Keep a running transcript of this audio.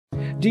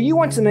Do you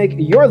want to make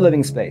your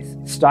living space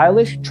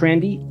stylish,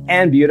 trendy,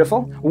 and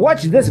beautiful?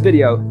 Watch this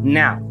video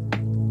now.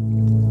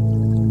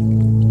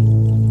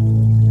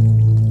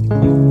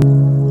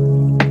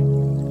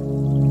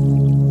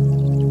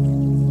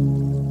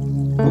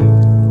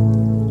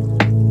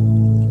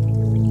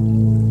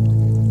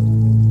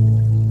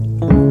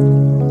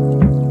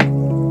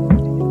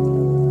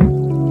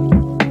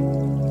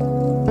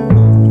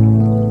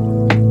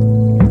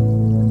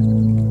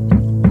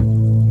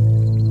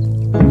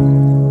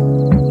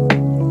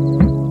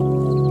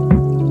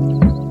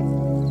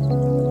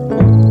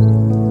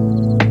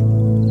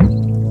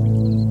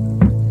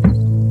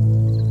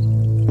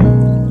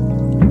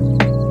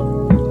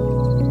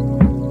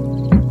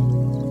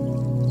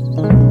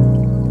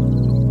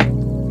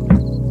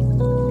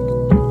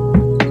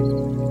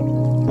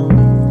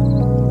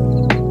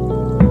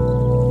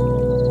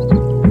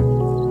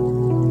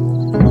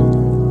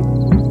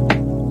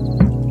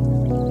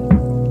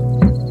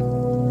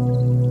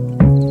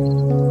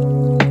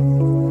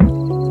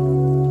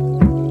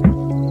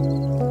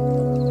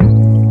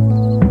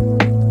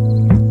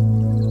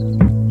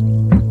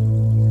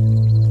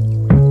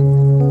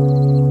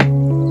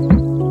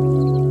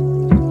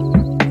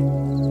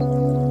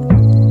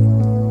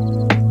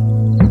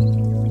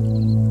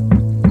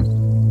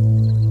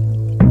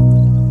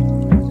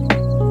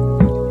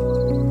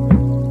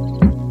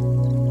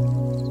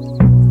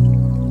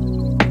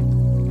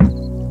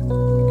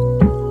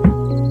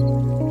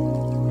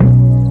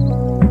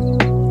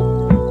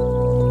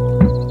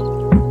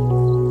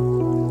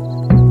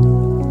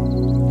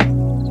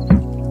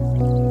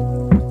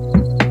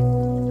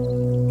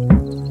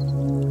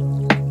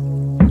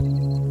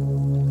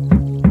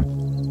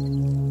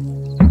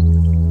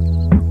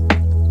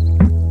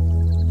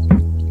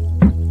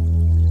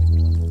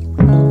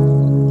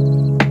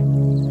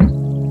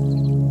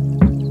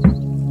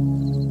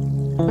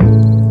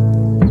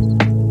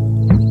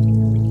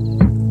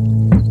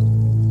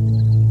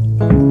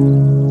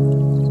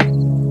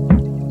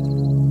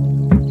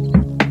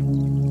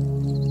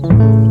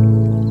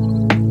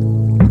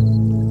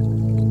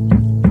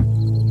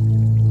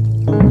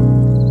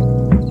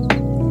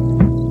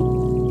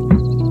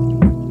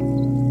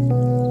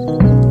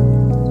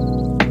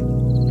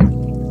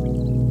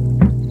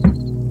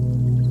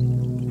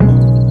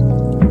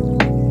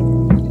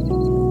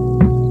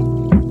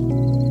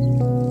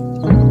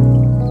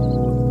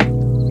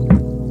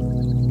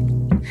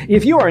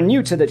 If you are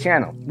new to the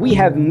channel, we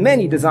have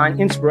many design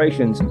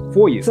inspirations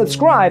for you.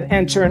 Subscribe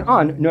and turn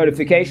on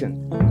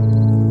notifications.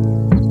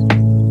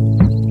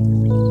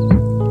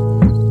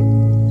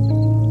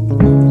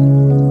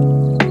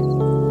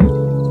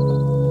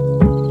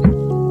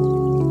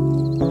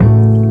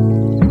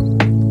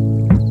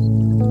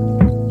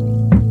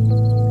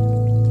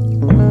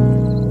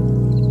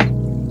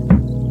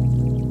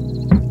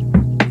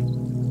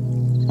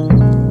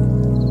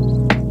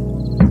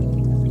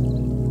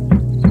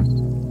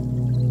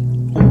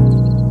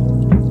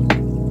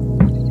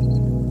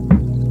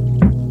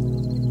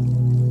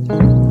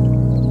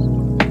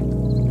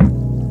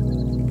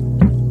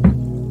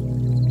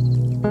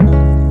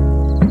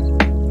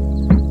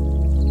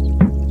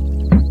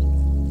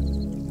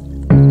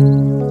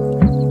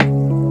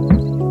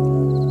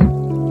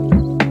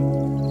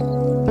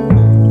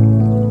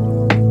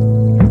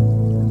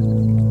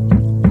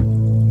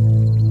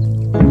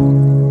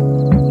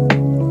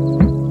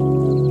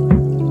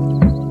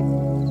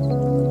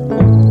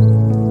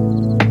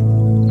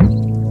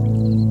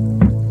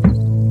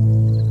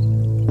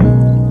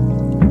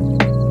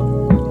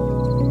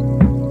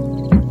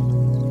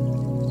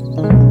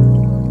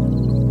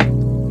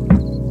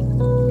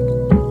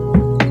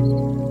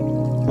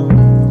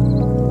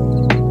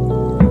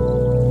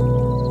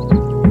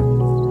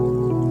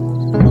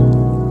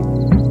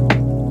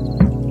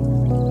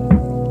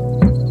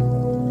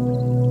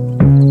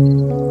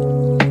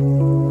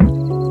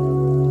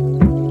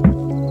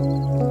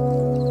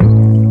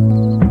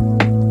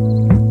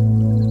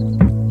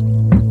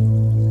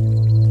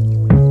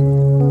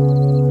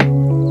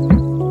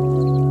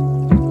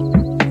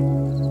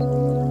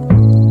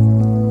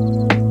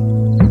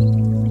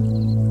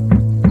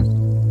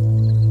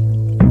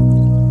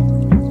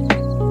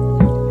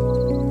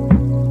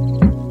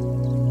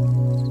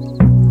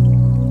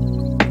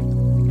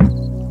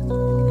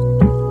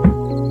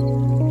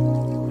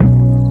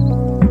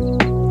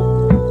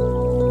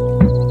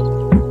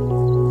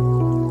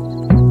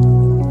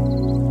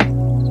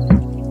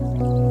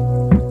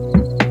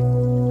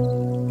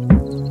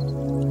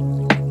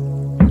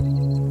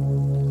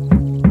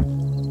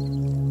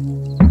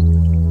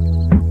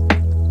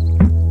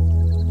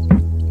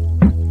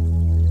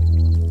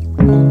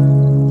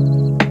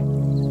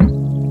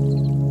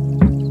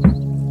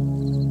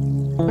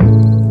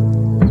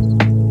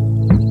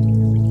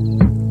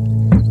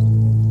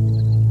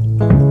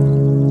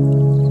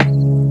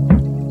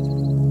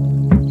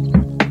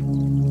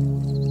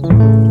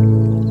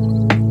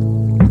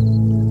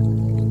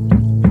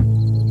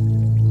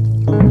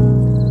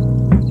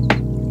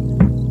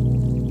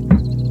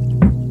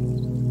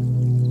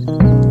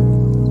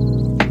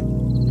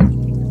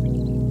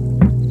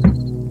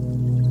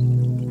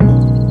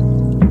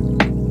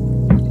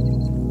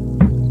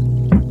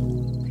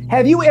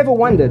 Have you ever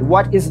wondered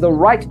what is the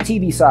right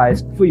TV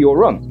size for your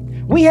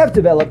room? We have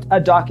developed a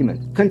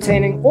document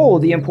containing all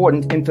the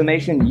important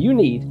information you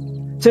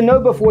need to know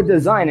before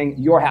designing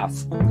your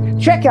house.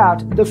 Check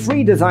out the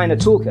free designer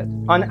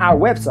toolkit on our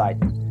website,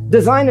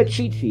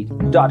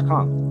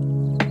 designercheatsheet.com.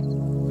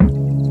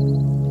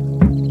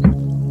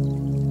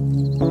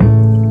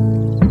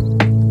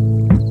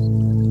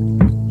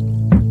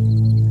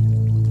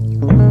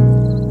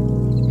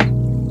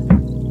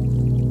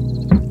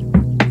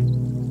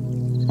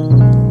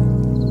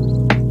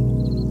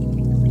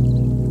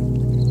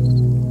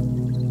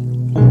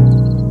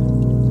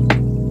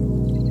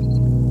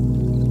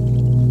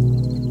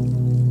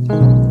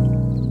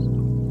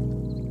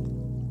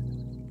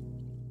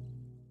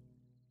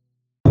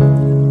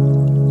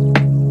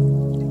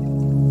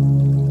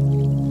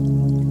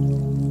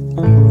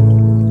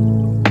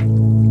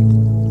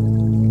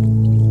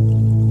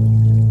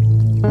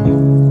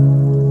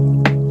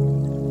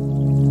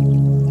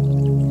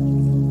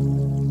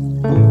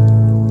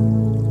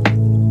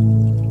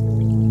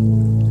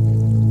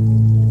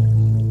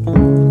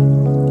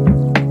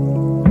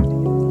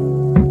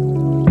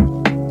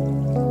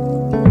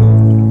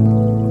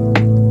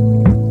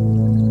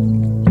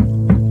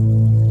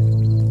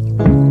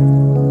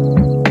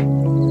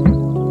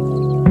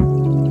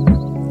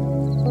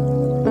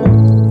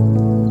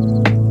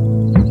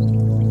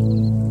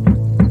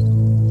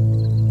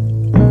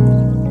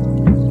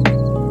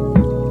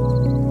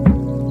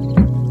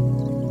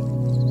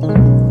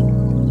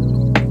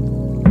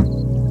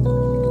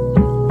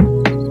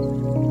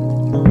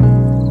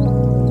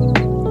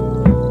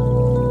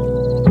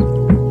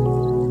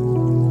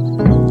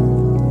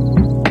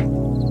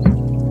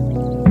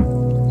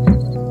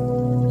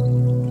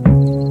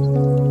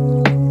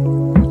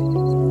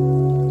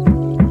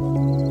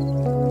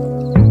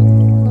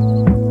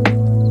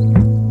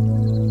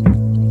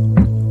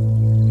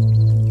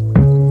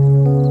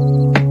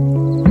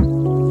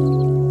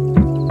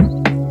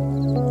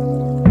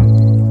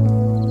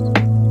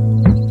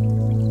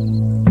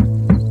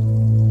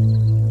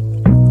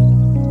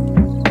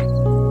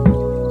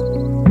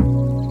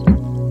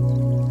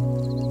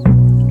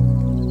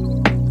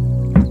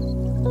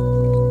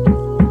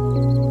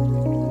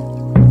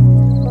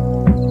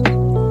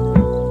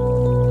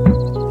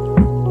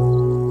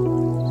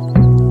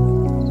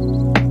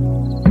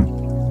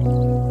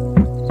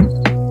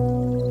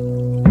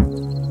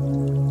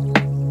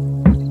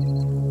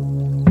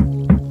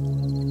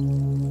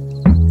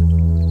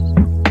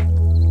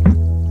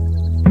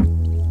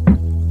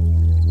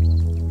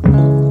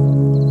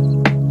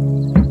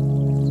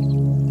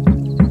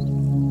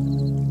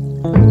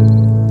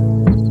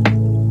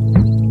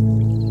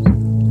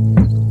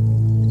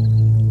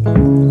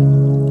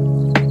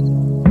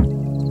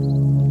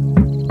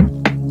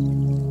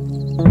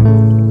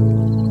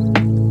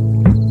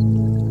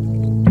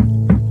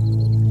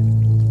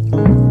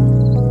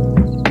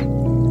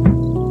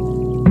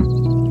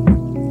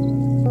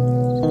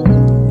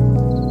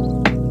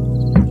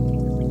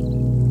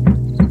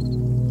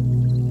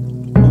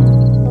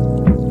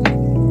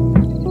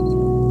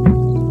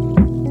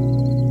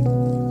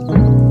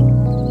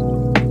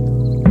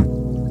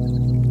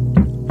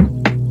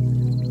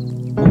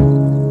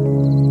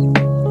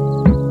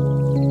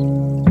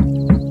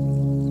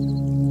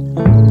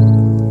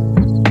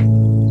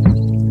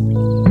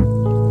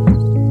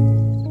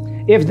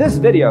 If this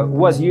video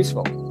was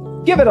useful,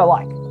 give it a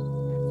like.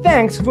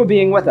 Thanks for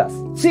being with us.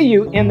 See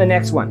you in the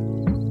next one.